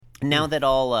Now that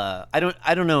all I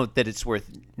don't know that it's worth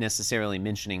necessarily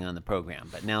mentioning on the program,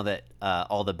 but now that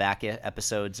all the back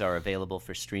episodes are available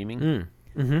for streaming,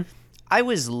 I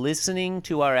was listening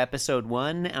to our episode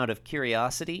 1 out of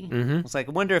curiosity. I was like,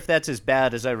 I wonder if that's as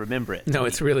bad as I remember it. No,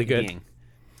 it's really good. being.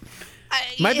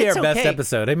 Might be our It's best okay.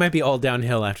 episode. It might be all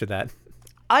downhill after that.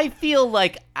 I feel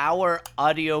like our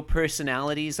audio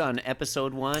personalities on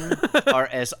episode 1 are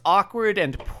as awkward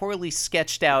and poorly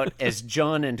sketched out as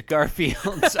John and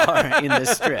Garfield's are in the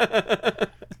strip.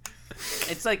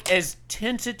 It's like as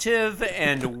tentative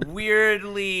and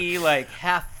weirdly like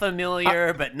half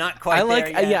familiar, but not quite I like,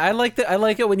 there yet. yeah, I like that. I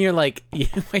like it when you're like,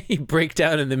 when you break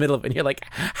down in the middle of it. And you're like,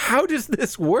 how does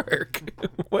this work?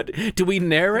 What do we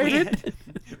narrate it?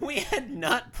 We had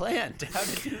not planned how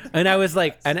to do that. And I was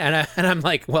like, and I'm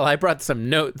like, well, I brought some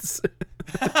notes.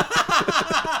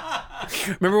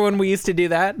 Remember when we used to do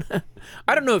that?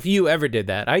 I don't know if you ever did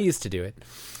that. I used to do it.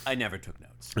 I never took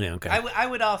notes. Yeah, okay. I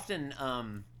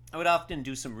would often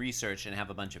do some research and have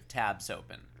a bunch of tabs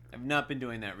open. I've not been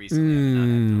doing that recently. I've not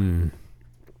had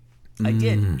time. I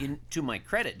did, to my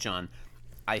credit, John.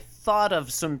 I thought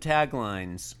of some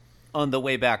taglines on the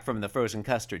way back from the frozen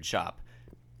custard shop.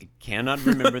 I cannot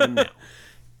remember them now.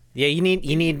 Yeah, you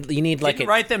need like Didn't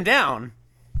write them down.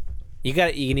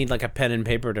 you need like a pen and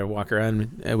paper to walk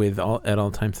around with at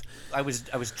all times. I was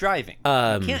driving.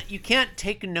 You can't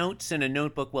take notes in a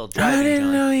notebook while driving. I didn't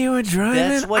John. know you were driving.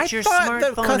 That's what I your thought the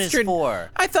smartphone is custard-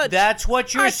 for. I thought that's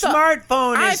what your I thought-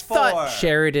 smartphone I is thought for.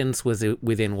 Sheridan's was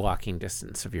within walking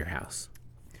distance of your house.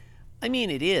 I mean,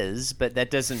 it is, but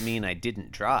that doesn't mean I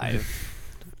didn't drive.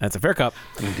 That's a fair cup.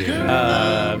 It'd be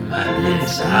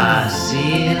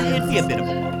a bit of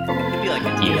a walk. It'd be like a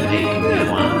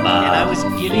and I was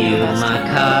giving you my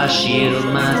car, shield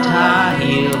my tie,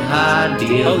 heel, high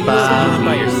deal, Oh, you listened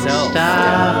by yourself.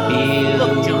 stop you.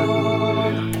 Look,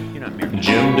 John. You're not married.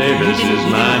 Jim Davis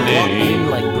is my name.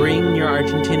 Like bring your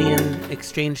Argentinian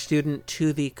exchange student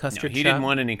to the No, custard he shop. didn't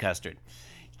want any custard.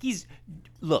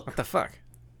 Look, What the fuck?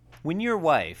 when your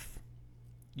wife,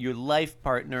 your life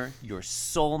partner, your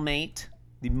soulmate,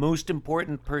 the most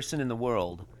important person in the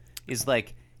world, is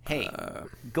like, hey,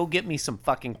 go get me some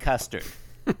fucking custard.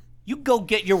 You go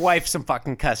get your wife some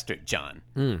fucking custard, John.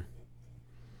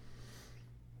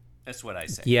 That's what I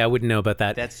say. Yeah, I wouldn't know about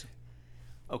that. That's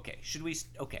okay. Should we?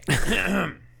 Okay.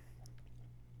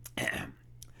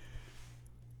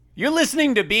 You're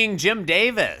listening to Being Jim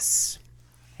Davis.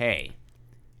 Hey,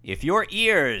 if your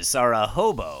ears are a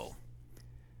hobo,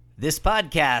 this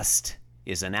podcast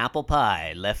is an apple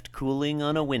pie left cooling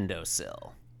on a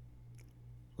windowsill.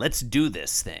 Let's do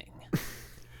this thing.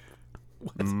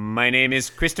 My name is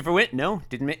Christopher Winter. No,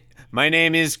 didn't make. My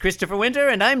name is Christopher Winter,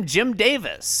 and I'm Jim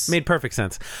Davis. Made perfect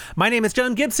sense. My name is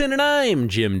John Gibson, and I'm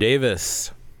Jim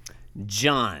Davis.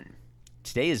 John,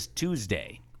 today is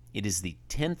Tuesday. It is the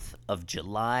 10th of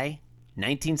July,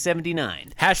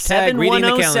 1979. Hashtag reading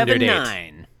the calendar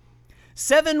date.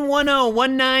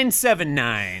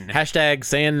 7101979. Hashtag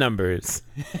saying numbers.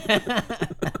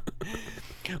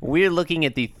 We're looking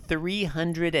at the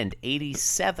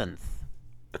 387th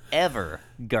ever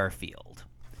Garfield.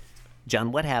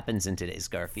 John, what happens in today's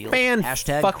Garfield?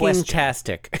 Hashtag question.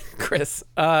 Fan-fucking-tastic, Chris.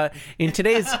 In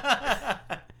today's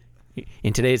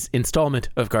installment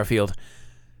of Garfield,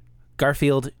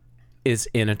 Garfield is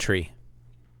in a tree.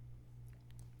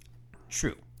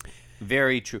 True.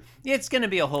 Very true. It's going to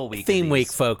be a whole week. Theme of week,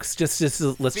 these. folks. Let's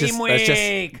just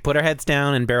week. put our heads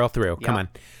down and barrel through. Come on.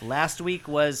 Last week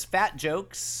was fat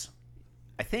jokes.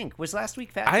 I think was last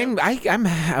week fat. I'm jokes? I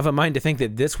have a mind to think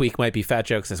that this week might be fat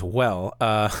jokes as well.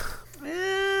 I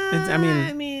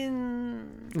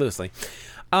mean, loosely.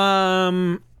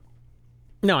 No,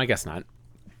 I guess not.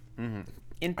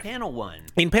 in panel one.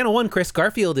 In panel one, Chris,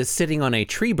 Garfield is sitting on a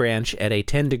tree branch at a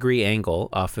 10-degree angle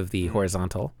off of the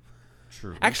horizontal.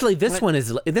 True. Actually, this one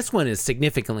is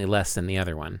significantly less than the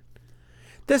other one.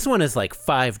 This one is like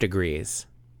 5 degrees.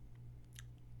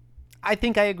 I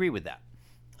think I agree with that.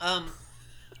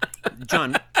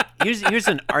 John, here's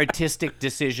an artistic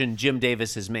decision Jim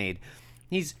Davis has made.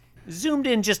 He's zoomed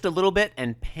in just a little bit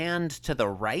and panned to the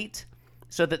right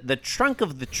so that the trunk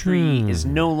of the tree is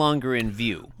no longer in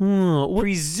view.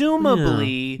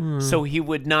 Presumably, so he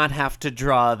would not have to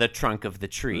draw the trunk of the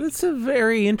tree. It's a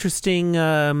very interesting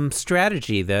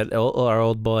strategy that our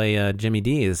old boy Jimmy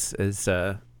D is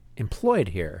employed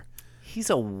here. He's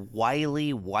a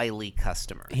wily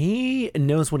customer. He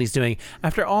knows what he's doing.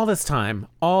 After all this time,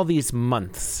 all these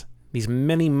months, these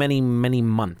many, many, many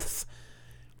months,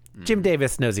 Jim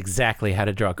Davis knows exactly how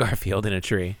to draw Garfield in a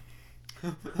tree.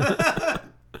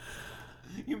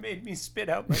 You made me spit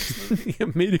out my smoothie.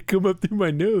 You made it come up through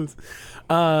my nose.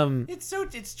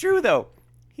 It's true though.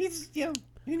 He's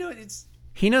it's.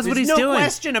 He knows what There's he's no doing.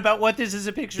 question about what this is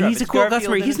a picture of. He's a It's cool Garfield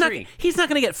customer. in He's a not. tree. He's not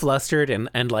going to get flustered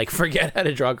and like forget how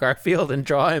to draw Garfield and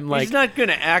draw him like He's not going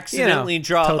to accidentally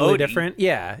draw totally Odie. different.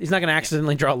 Yeah, he's not going to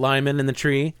accidentally draw Lyman in the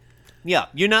tree. Yeah,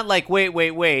 you're not like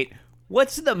wait.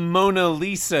 What's the Mona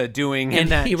Lisa doing in And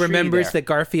that he tree remembers there? that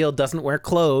Garfield doesn't wear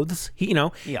clothes. Yeah.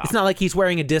 It's not like he's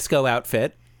wearing a disco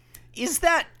outfit. Is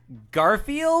that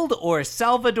Garfield or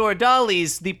Salvador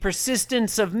Dali's The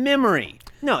Persistence of Memory?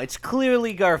 No, it's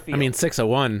clearly Garfield. I mean,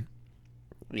 601.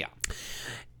 yeah.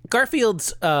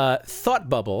 Garfield's thought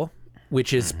bubble,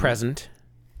 which is present,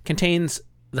 contains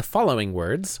the following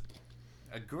words.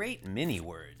 A great many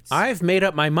words. I've made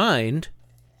up my mind.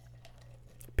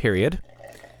 Period.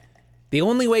 The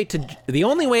only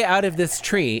way out of this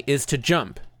tree is to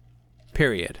jump.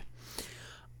 Period.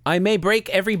 I may break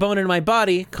every bone in my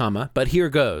body, comma, but here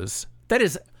goes. That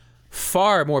is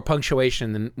far more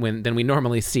punctuation than we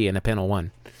normally see in a panel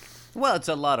 1. Well, it's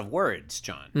a lot of words,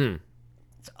 John.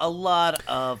 It's a lot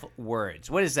of words.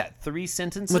 What is that? 3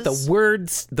 sentences? With the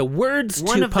words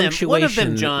One to of them- punctuation one of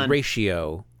them, John-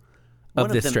 ratio One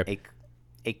of this them, strip.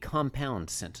 A compound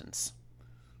sentence.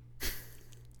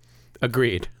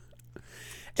 Agreed.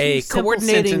 Two A simple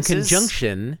coordinating sentences.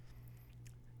 conjunction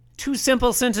 2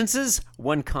 simple sentences,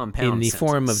 1 compound in the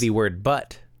form of sentence. the word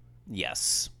but.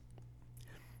 Yes.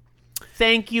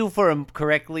 Thank you for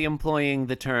correctly employing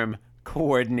the term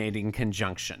coordinating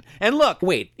conjunction. And look,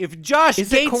 Wait, if Josh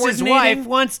is it Gates' coordinating? wife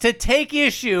wants to take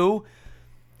issue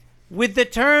with the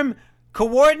term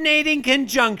coordinating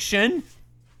conjunction,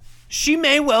 she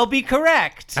may well be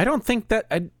correct. I don't think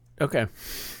that... Okay.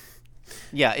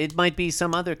 Yeah, it might be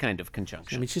some other kind of I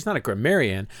conjunction. mean, she's not a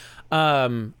grammarian.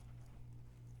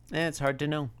 It's hard to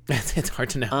know. It's hard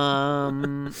to know.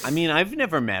 I mean, I've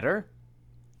never met her.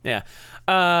 Yeah.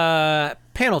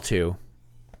 Panel 2.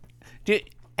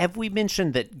 Have we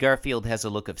mentioned that Garfield has a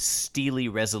look of steely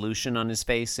resolution on his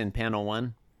face in panel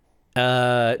 1?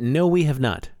 No, we have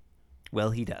not.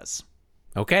 Well, he does.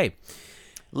 Okay.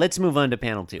 Let's move on to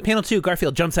panel 2. Panel 2,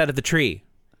 Garfield jumps out of the tree.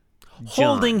 John.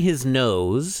 Holding his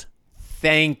nose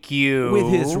Thank you. with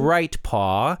his right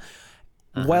paw,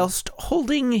 whilst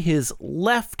holding his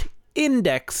left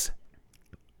index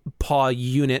paw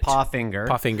unit. paw finger.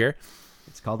 Paw finger.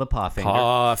 It's called a paw finger.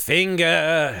 Paw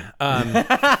finger.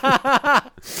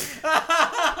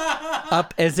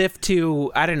 Up as if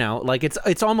to, I don't know, like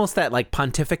it's almost that like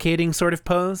pontificating sort of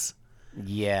pose,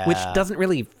 Yeah. which doesn't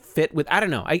really fit with, I don't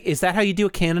know. Is that how you do a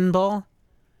cannonball?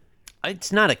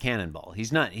 It's not a cannonball.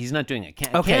 He's not doing a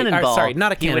Okay, cannonball. sorry,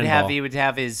 not a He would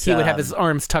have his his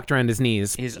arms tucked around his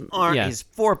knees. his Yeah. his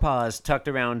forepaws tucked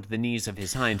around the knees of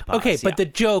his hind paws. Okay, but yeah. the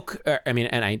joke, I mean,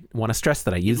 and I want to stress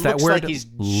that I use it that looks word like he's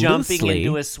jumping loosely.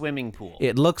 into a swimming pool.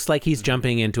 It looks like he's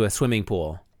jumping into a swimming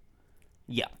pool.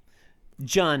 Yeah.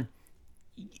 John,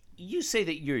 you say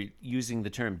that you're using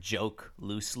the term joke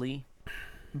loosely,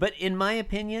 but in my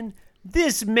opinion,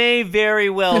 this may very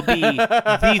well be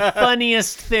the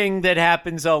funniest thing that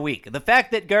happens all week. The fact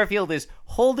that Garfield is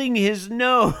holding his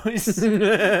nose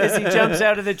as he jumps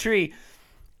out of the tree.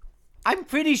 I'm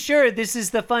pretty sure this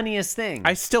is the funniest thing.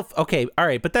 Okay, all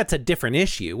right, but that's a different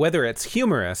issue. Whether it's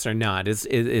humorous or not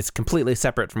is completely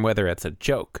separate from whether it's a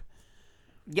joke.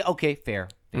 Yeah, okay, fair.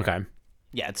 Okay.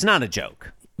 Yeah, it's not a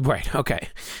joke. Right, okay.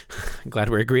 Glad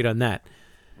we're agreed on that.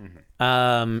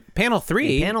 Panel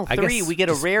 3. In panel 3, we get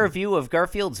a rare view of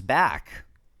Garfield's back.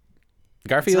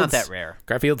 Garfield's, It's not that rare.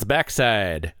 Garfield's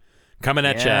backside. Coming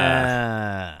at ya.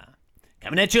 Yeah.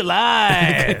 Coming at you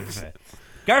live.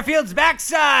 Garfield's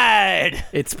backside.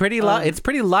 It's pretty it's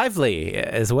pretty lively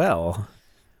as well.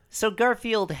 So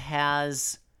Garfield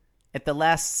has, at the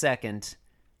last second,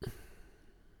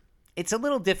 it's a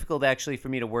little difficult actually for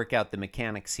me to work out the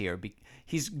mechanics here.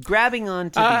 He's grabbing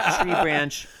onto the tree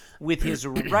branch with his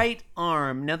right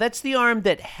arm. Now that's the arm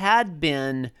that had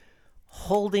been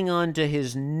holding onto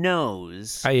his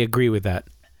nose. I agree with that.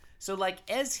 So like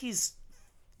as he's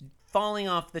falling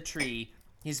off the tree,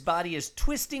 his body is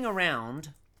twisting around,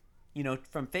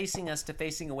 from facing us to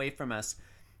facing away from us.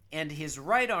 And his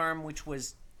right arm, which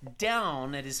was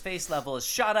down at his face level, is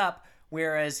shot up,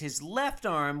 whereas his left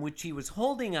arm, which he was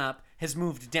holding up, has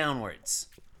moved downwards.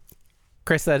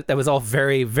 Chris, that was all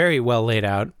very, very well laid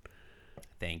out.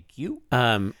 Thank you.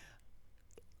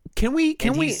 Can we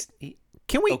just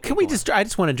I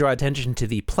just want to draw attention to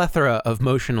the plethora of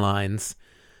motion lines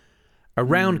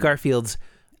around Garfield's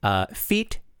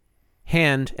feet,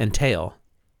 hand, and tail.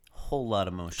 Whole lot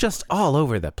of motion. Just all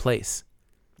over the place.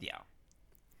 Yeah.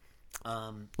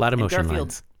 A lot of And motion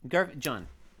Garfield, lines.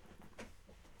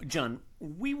 John,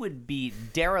 we would be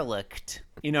derelict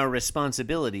in our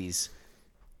responsibilities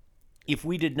if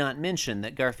we did not mention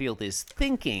that Garfield is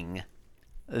thinking,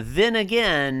 then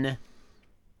again,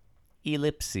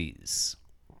 ellipses.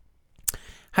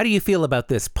 How do you feel about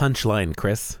this punchline,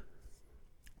 Chris?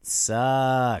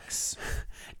 Sucks.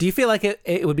 Do you feel like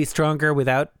it would be stronger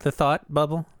without the thought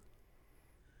bubble?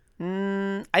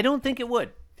 I don't think it would.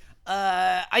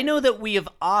 I know that we have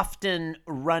often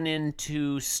run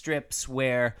into strips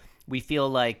where we feel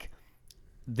like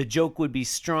the joke would be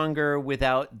stronger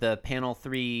without the panel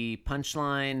 3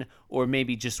 punchline, or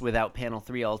maybe just without panel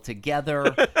 3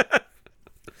 altogether.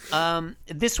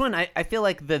 This one, I feel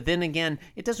like the then again,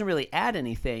 it doesn't really add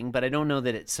anything, but I don't know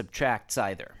that it subtracts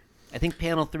either. I think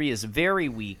panel 3 is very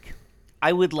weak.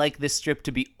 I would like this strip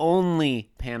to be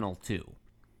only panel 2.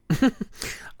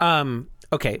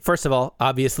 Okay, first of all,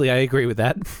 obviously I agree with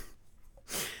that.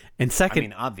 And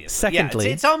Obviously. Secondly,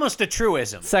 Yeah, it's almost a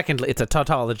truism. Secondly, it's a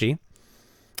tautology.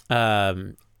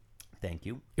 Thank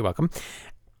you. You're welcome.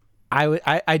 I'm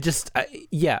just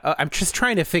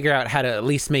trying to figure out how to at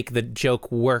least make the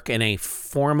joke work in a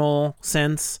formal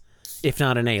sense, if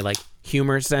not in a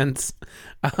humor sense.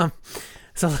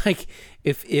 So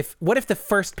what if the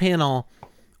first panel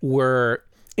were,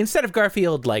 instead of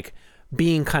Garfield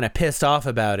being kind of pissed off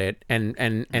about it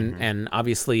and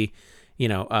obviously,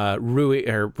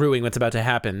 ruining what's about to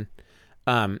happen.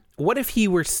 What if he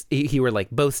were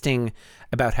boasting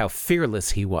about how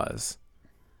fearless he was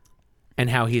and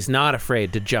how he's not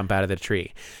afraid to jump out of the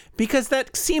tree? Because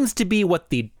that seems to be what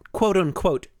the quote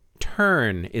unquote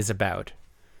turn is about.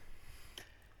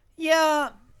 Yeah.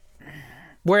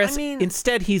 Whereas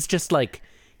instead he's just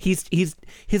his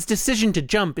decision to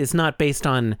jump is not based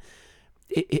on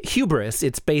hubris,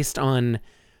 it's based on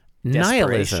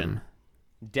nihilism.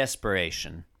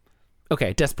 Desperation.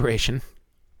 Okay, desperation.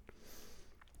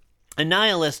 A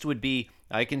nihilist would be,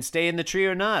 I can stay in the tree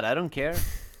or not, I don't care.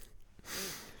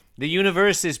 The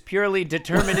universe is purely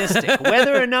deterministic.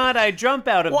 Whether or not I jump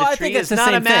out of the tree is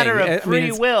not a matter of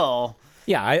free will.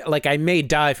 Yeah, I may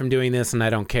die from doing this and I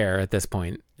don't care at this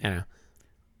point.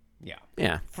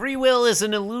 Yeah. Free will is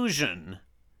an illusion.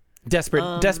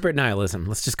 Desperate nihilism.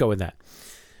 Let's just go with that.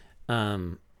 I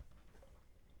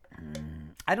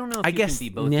don't know if you can be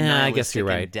both nihilistic I guess you're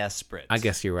right. and desperate. I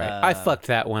guess you're right. I fucked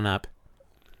that one up.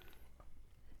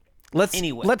 Let's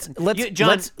take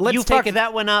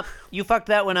that one up. You fucked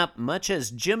that one up, much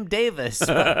as Jim Davis fucked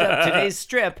up today's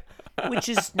strip, which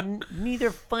is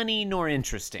neither funny nor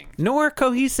interesting, nor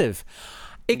cohesive,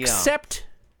 except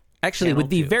actually panel with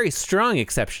the 2. very strong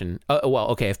exception.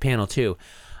 Of panel 2,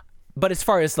 but as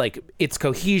far as its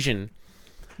cohesion,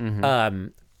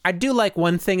 I do like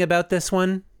one thing about this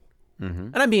one,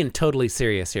 and I'm being totally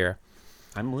serious here.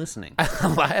 I'm listening.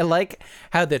 I like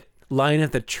how the line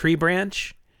of the tree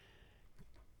branch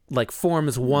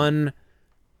forms one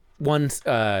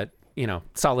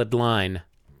solid line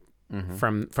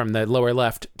from the lower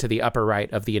left to the upper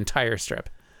right of the entire strip.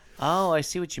 Oh, I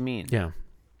see what you mean. Yeah.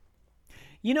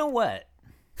 You know what?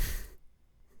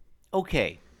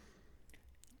 Okay.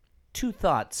 2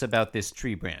 thoughts about this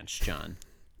tree branch, John.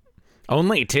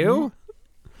 Only 2?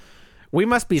 We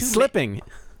must be slipping.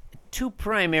 2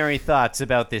 primary thoughts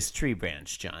about this tree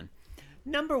branch, John.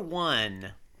 Number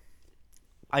 1,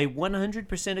 I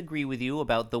 100% agree with you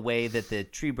about the way that the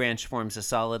tree branch forms a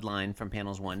solid line from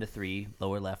panels 1 to 3,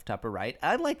 lower left, upper right.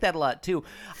 I like that a lot, too.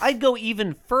 I'd go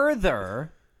even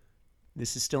further.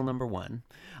 This is still number 1.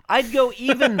 I'd go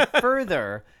even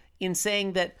further in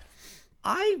saying that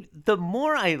the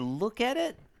more I look at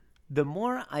it, the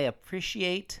more I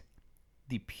appreciate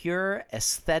the pure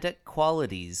aesthetic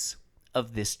qualities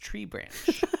of this tree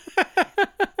branch.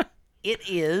 It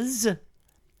is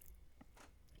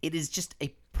just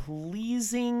a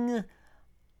pleasing,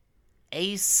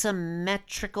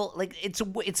 asymmetrical,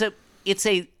 it's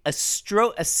a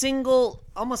stroke, a single,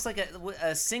 almost like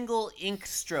a single ink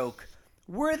stroke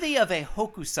worthy of a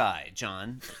hokusai,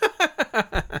 John.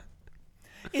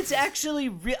 It's actually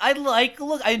I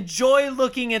enjoy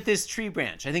looking at this tree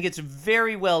branch. I think it's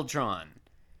very well drawn.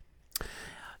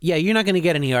 Yeah, you're not going to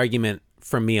get any argument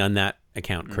from me on that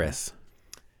account, Chris.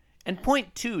 And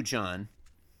point 2, John.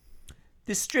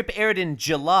 This strip aired in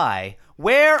July.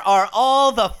 Where are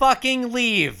all the fucking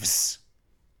leaves?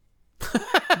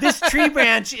 This tree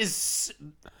branch is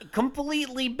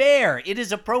completely bare. It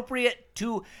is appropriate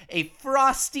to a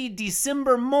frosty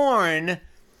December morn,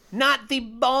 not the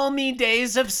balmy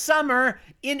days of summer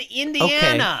in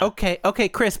Indiana. Okay,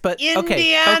 Chris, but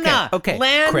Indiana, okay,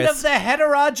 land Chris, of the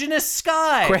heterogeneous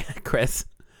sky. Chris.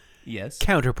 Yes.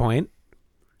 Counterpoint.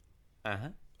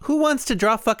 Who wants to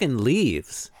draw fucking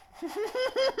leaves?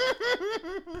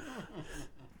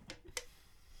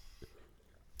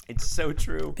 It's so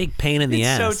true. Big pain in the It's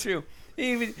ass. so true.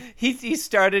 He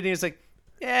started and he was like,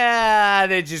 yeah,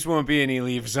 there just won't be any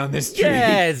leaves on this tree.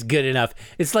 Yeah, it's good enough.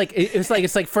 It's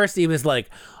like first he was like,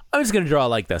 I'm just gonna draw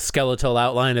like the skeletal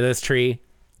outline of this tree.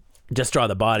 Just draw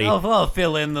the body. I'll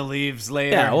fill in the leaves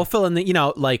later. Yeah, we'll fill in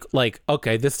the like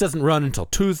okay, this doesn't run until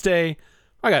Tuesday.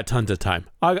 I got tons of time.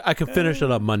 I can finish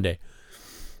it on Monday.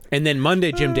 And then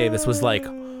Monday, Jim Davis was like, it's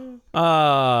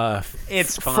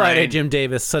fine. Friday, Jim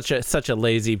Davis, such a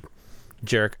lazy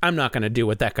jerk. I'm not gonna do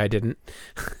what that guy didn't.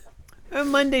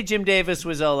 Monday, Jim Davis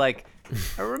was all like,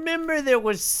 I remember there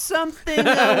was something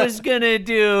I was going to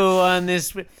do on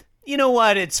this. You know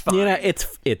what? It's fine. You know, it's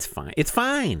fine. It's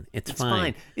fine. It's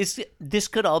fine. This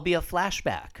could all be a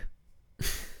flashback.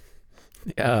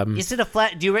 Um, Is it a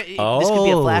flash? This could be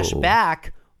a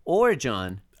flashback or,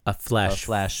 John, a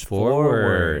flash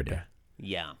forward.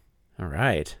 Yeah. All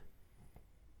right.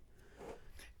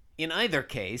 In either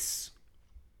case,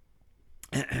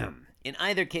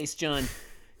 John,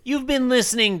 you've been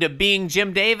listening to Being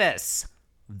Jim Davis,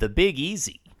 The Big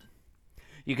Easy.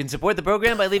 You can support the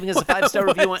program by leaving us a 5-star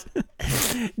review on...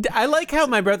 I like how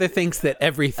my brother thinks that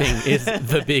everything is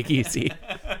The Big Easy.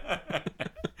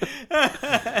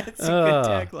 That's a good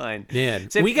tagline. Man,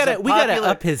 So we gotta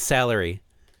up his salary.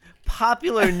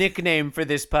 Popular nickname for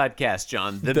this podcast,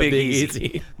 John, The Big Big Easy.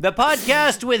 Easy. The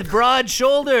podcast with broad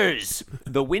shoulders.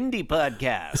 The Windy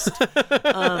Podcast.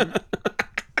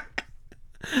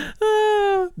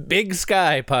 Big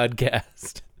Sky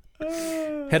Podcast.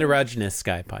 Heterogeneous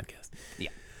Sky Podcast. Yeah.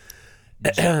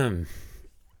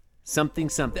 Something.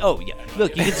 Oh, yeah.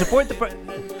 Look, you can support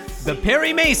the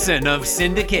Perry Mason of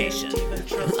syndication.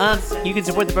 You can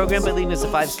support the program by leaving us a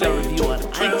 5-star review on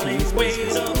iTunes.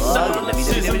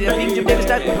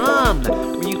 www.beingjimdavis.com,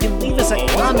 where you can leave us a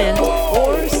comment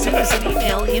or send us an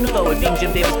email,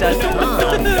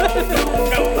 info@beingjimdavis.com.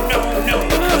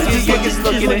 You're just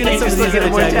looking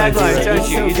at more taglines, aren't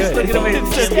you? You're just looking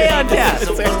at stay on task.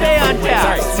 Stay on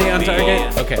task. Sorry, stay on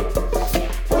target. Okay.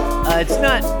 It's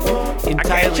not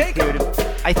entirely check clear to...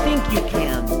 I think you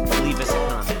can leave us a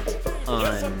comment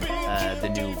on the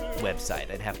new website.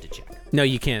 I'd have to check. No,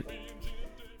 you can't.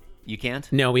 You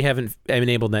can't? No, we haven't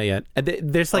enabled that yet.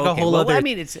 There's like a Okay, whole well, other I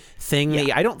mean, it's... thing.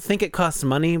 yeah. I don't think it costs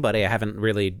money, but I haven't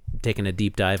really taken a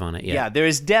deep dive on it yet. Yeah, there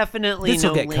is definitely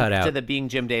This'll no get link cut out. to the Being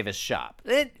Jim Davis shop.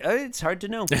 It's hard to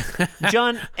know.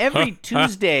 John, every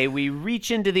Tuesday we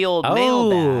reach into the old Oh,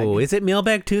 mailbag. is it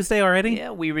Mailbag Tuesday already?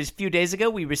 Yeah, a few days ago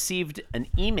we received an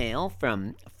email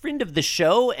from a friend of the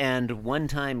show and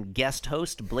one-time guest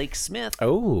host Blake Smith,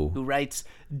 Oh. who writes,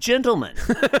 "Gentlemen,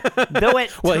 though at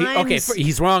times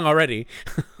he's wrong already.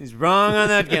 he's wrong on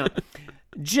that count.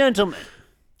 Gentlemen,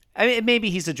 I mean,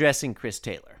 maybe he's addressing Chris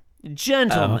Taylor.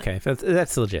 Gentlemen, Oh, okay.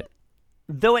 That's legit.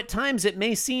 though at times it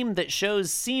may seem that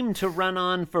shows seem to run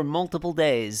on for multiple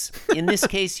days, in this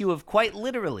case you have quite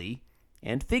literally,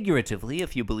 and figuratively,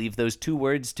 if you believe those two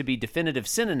words to be definitive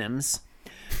synonyms,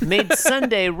 made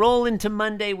Sunday roll into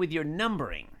Monday with your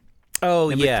numbering. Oh,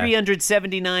 Number yeah.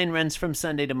 379 runs from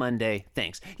Sunday to Monday.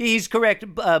 Thanks. He's correct.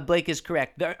 Blake is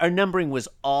correct. Our numbering was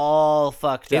all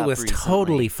fucked up. It was recently.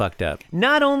 totally fucked up.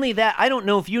 Not only that, I don't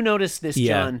know if you noticed this,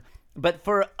 Yeah. John, but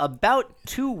for about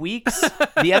 2 weeks,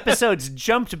 the episodes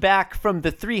jumped back from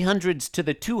the 300s to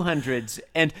the 200s,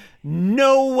 and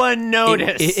no one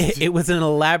noticed. It was an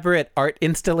elaborate art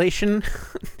installation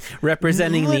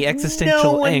representing the existential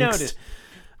no one angst noticed.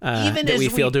 Even that as we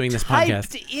feel doing this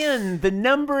podcast. typed in the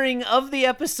numbering of the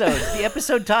episodes, the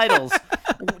episode titles,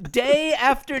 day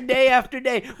after day after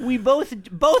day, we both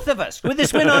of us, well,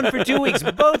 this went on for 2 weeks,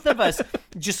 both of us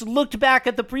just looked back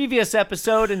at the previous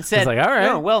episode and said, like, all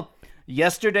right. "Oh, well,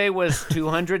 yesterday was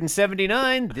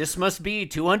 279, this must be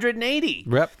 280.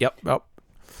 Yep.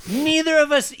 Neither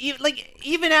of us,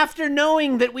 even after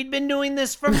knowing that we'd been doing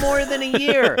this for more than a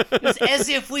year, it was as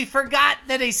if we forgot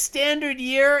that a standard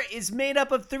year is made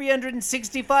up of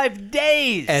 365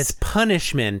 days. As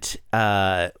punishment,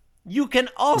 You can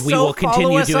also we will follow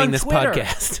continue us doing on this Twitter,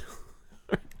 podcast.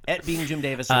 at Being Jim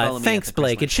Davis. Or follow me Thanks, at the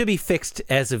Blake. Chris It should be fixed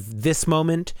as of this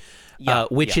moment, Yeah,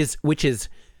 which yeah. is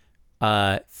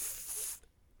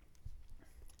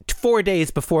 4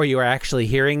 days before you are actually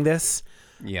hearing this.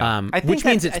 Yeah. I think Which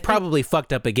means I it's think probably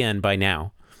fucked up again by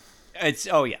now. It's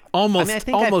yeah. Almost- I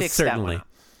think I almost fixed that one certainly. up.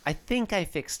 I think I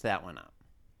fixed that one up.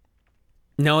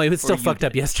 No, it was still you fucked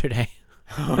up did. yesterday.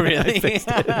 Oh, really?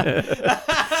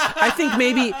 I think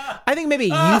maybe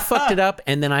you fucked it up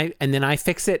and then I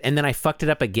fix it and then I fucked it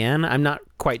up again. I'm not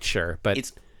quite sure, but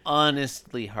It's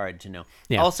honestly hard to know.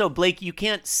 Yeah. Also, Blake, you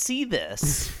can't see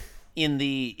this in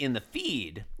the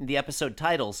feed, the episode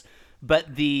titles,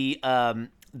 but the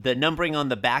numbering on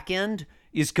the back end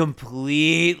is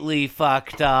completely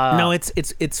fucked up. No,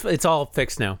 it's all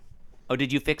fixed now. Oh,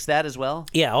 did you fix that as well?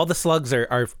 Yeah, all the slugs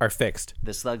are fixed.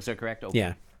 The slugs are correct? Okay.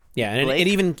 Yeah. Yeah, and Blake?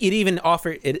 it even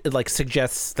it like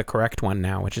suggests the correct one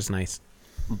now, which is nice.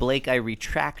 Blake, I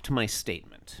retract my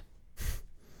statement.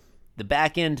 The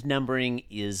back end numbering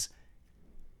is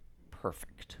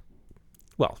perfect.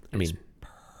 Well, I mean,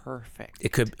 Perfect.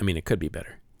 it could be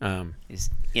better. Is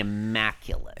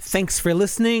immaculate. Thanks for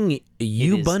listening,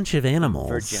 you is bunch of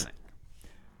animals. Virginic.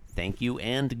 Thank you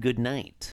and good night.